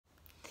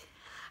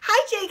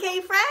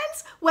JK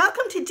friends,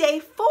 welcome to day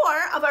 4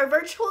 of our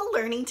virtual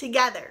learning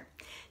together.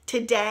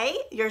 Today,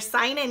 your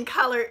sign-in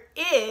color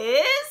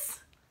is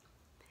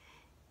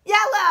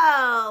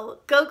yellow.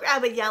 Go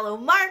grab a yellow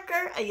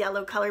marker, a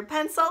yellow colored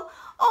pencil,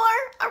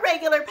 or a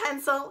regular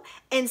pencil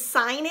and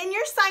sign in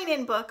your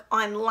sign-in book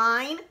on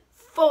line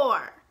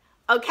 4.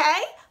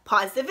 Okay?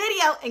 Pause the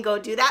video and go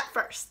do that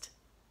first.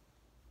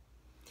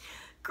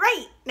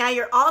 Great, now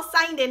you're all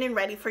signed in and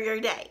ready for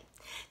your day.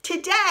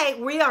 Today,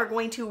 we are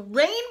going to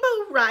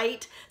rainbow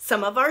write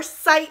some of our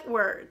sight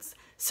words.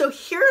 So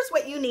here's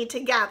what you need to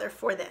gather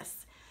for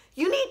this.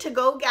 You need to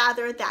go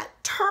gather that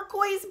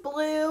turquoise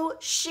blue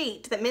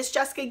sheet that Miss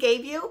Jessica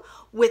gave you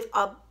with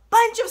a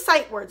bunch of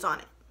sight words on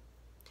it.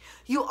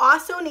 You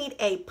also need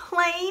a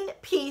plain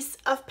piece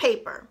of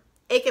paper.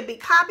 It could be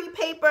copy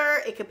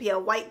paper, it could be a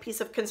white piece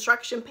of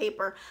construction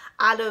paper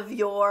out of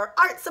your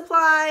art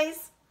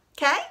supplies,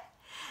 okay?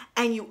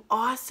 And you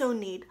also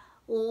need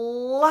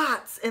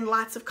lots and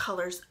lots of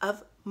colors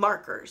of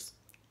markers.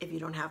 If you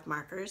don't have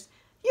markers,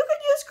 you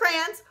could use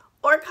crayons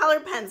or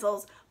colored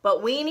pencils,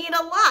 but we need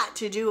a lot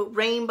to do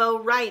rainbow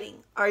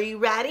writing. Are you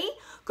ready?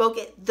 Go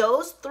get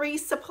those 3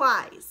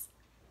 supplies.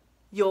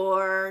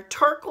 Your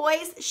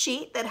turquoise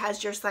sheet that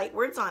has your sight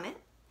words on it,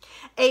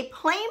 a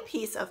plain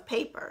piece of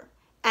paper,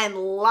 and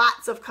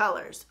lots of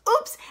colors.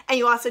 Oops, and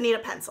you also need a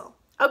pencil,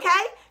 okay?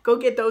 Go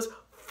get those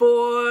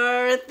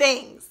 4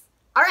 things.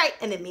 All right,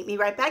 and then meet me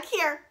right back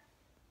here.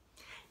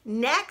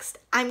 Next,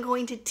 I'm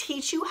going to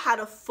teach you how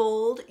to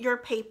fold your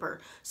paper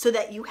so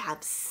that you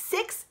have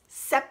 6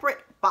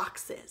 separate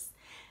boxes.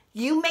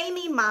 You may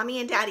need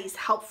mommy and daddy's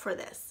help for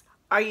this.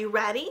 Are you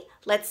ready?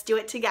 Let's do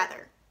it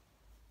together.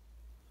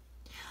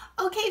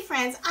 Okay,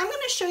 friends, I'm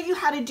going to show you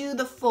how to do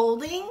the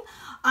folding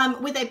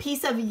with a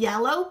piece of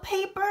yellow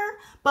paper,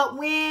 but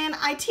when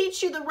I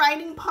teach you the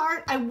writing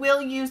part, I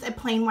will use a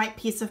plain white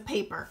piece of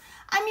paper.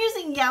 I'm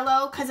using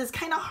yellow because it's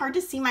kind of hard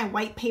to see my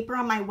white paper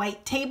on my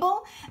white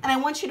table, and I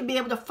want you to be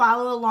able to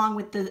follow along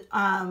with the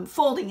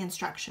folding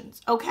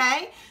instructions,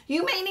 okay?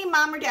 You may need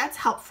mom or dad's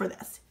help for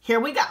this. Here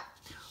we go.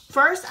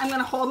 First, I'm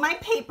going to hold my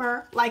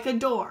paper like a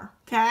door,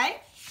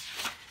 okay?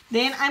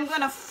 Then I'm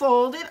going to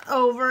fold it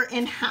over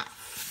in half.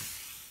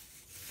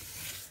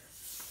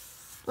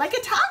 Like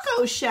a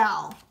taco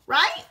shell,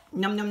 right?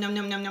 Num, num, num,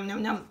 num, num, num,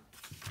 num, num.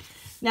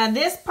 Now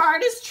this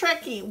part is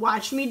tricky.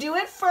 Watch me do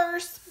it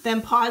first,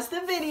 then pause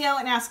the video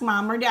and ask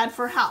mom or dad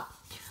for help.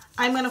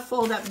 I'm going to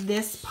fold up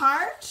this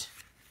part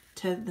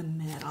to the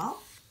middle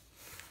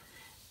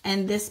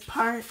and this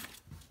part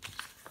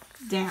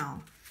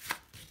down.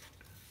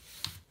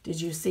 Did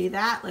you see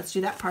that? Let's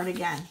do that part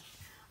again.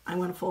 I'm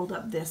going to fold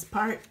up this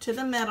part to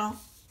the middle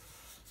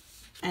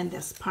and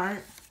this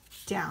part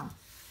down.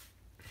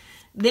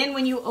 Then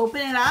when you open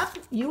it up,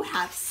 you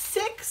have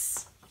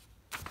 6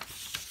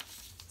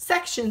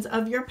 sections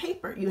of your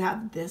paper. You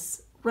have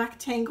this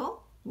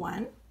rectangle,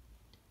 1,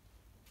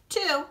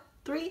 2,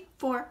 3,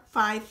 4,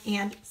 5,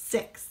 and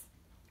 6.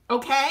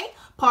 Okay?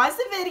 Pause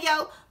the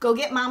video. Go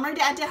get mom or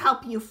dad to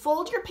help you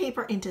fold your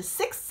paper into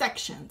 6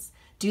 sections.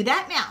 Do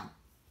that now.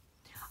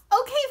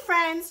 Okay,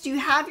 friends, do you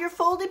have your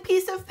folded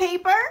piece of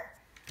paper?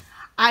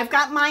 I've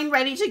got mine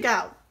ready to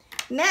go.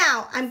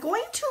 Now, I'm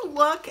going to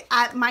look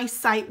at my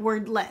sight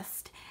word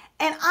list,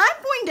 and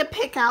I'm going to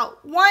pick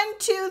out 1,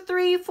 2,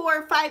 3,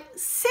 4, 5,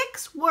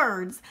 6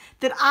 words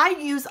that I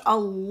use a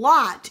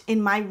lot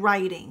in my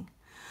writing.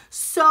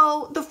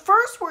 So the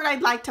first word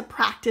I'd like to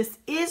practice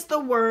is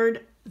the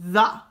word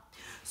the.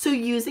 So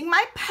using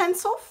my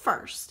pencil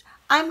first,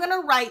 I'm going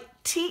to write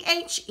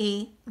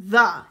THE,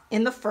 the,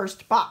 in the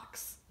first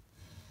box.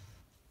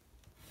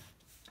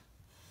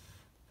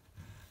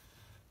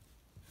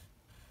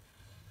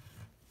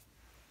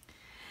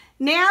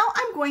 Now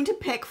I'm going to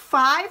pick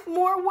 5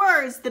 more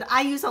words that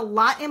I use a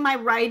lot in my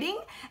writing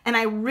and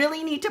I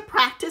really need to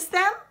practice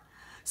them.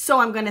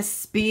 So I'm going to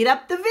speed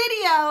up the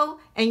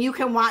video and you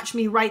can watch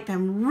me write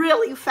them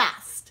really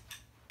fast.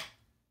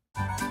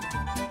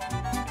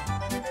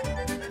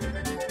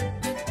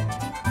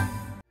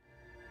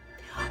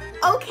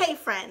 Okay,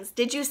 friends,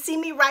 did you see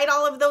me write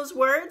all of those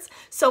words?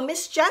 So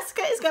Miss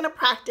Jessica is going to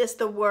practice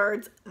the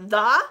words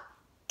the,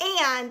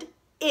 and,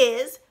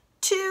 is,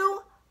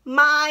 to,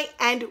 my,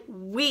 and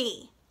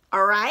we.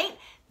 All right?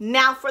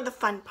 Now for the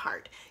fun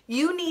part.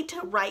 You need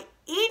to write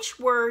each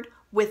word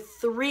with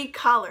 3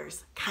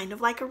 colors, kind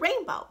of like a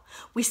rainbow.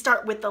 We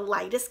start with the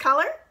lightest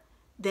color,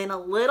 then a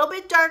little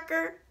bit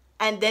darker,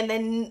 and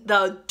then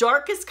the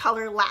darkest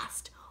color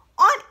last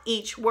on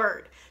each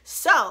word.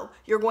 So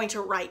you're going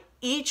to write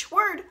each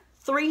word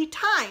 3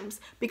 times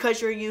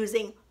because you're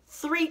using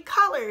 3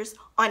 colors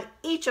on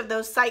each of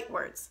those sight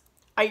words.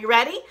 Are you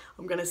ready?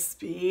 I'm going to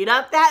speed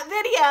up that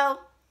video.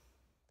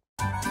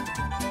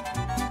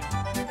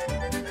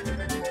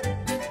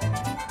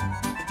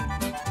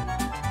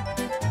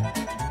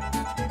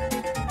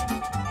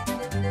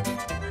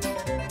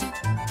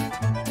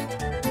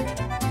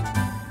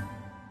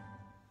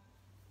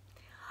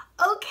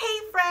 Okay,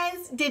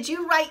 friends, did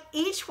you write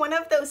each one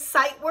of those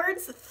sight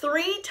words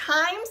 3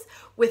 times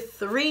with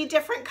 3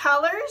 different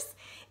colors?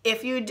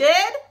 If you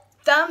did,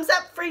 Thumbs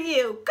up for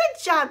you.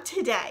 Good job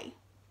today.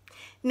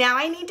 Now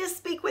I need to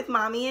speak with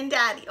Mommy and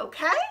Daddy,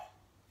 okay?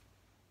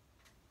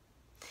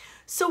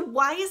 So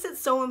why is it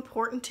so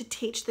important to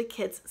teach the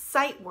kids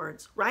sight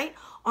words, right?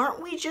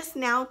 Aren't we just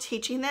now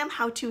teaching them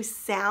how to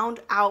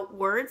sound out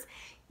words?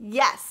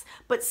 Yes,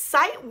 but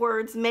sight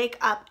words make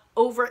up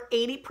over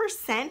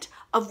 80%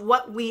 of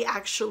what we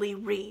actually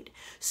read.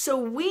 So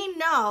we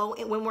know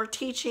when we're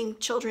teaching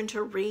children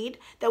to read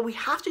that we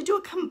have to do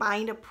a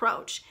combined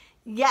approach.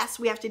 Yes,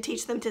 we have to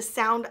teach them to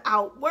sound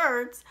out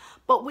words,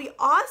 but we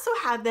also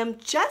have them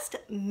just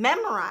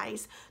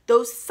memorize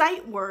those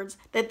sight words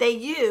that they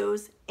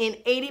use in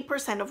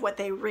 80% of what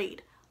they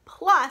read.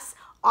 Plus,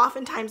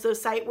 oftentimes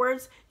those sight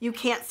words, you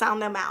can't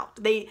sound them out.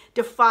 They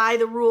defy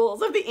the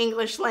rules of the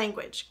English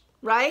language,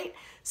 right?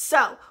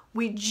 So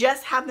we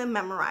just have them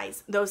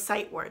memorize those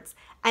sight words.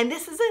 And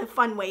this is a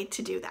fun way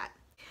to do that.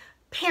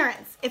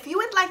 Parents, if you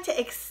would like to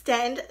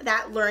extend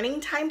that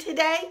learning time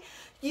today,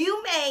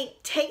 you may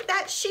take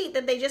that sheet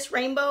that they just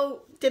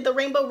did the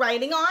rainbow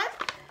writing on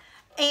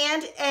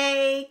and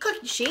a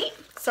cookie sheet.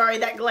 Sorry,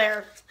 that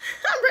glare.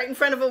 I'm right in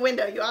front of a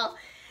window, you all.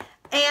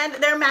 And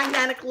their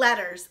magnetic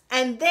letters.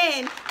 And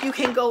then you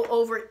can go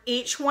over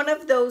each one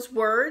of those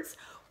words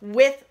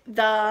with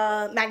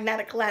the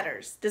magnetic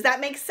letters. Does that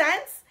make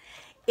sense?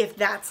 If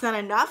that's not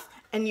enough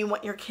and you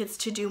want your kids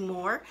to do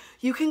more,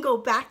 you can go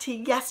back to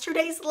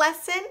yesterday's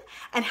lesson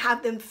and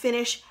have them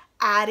finish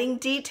adding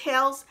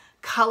details,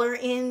 color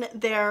in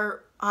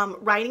their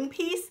writing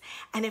piece,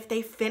 and if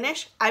they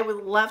finish, I would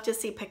love to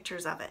see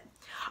pictures of it.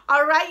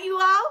 All right, you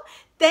all,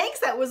 thanks.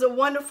 That was a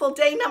wonderful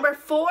day number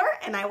 4,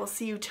 and I will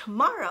see you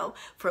tomorrow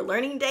for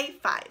Learning Day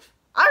 5.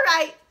 All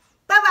right,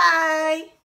 bye-bye.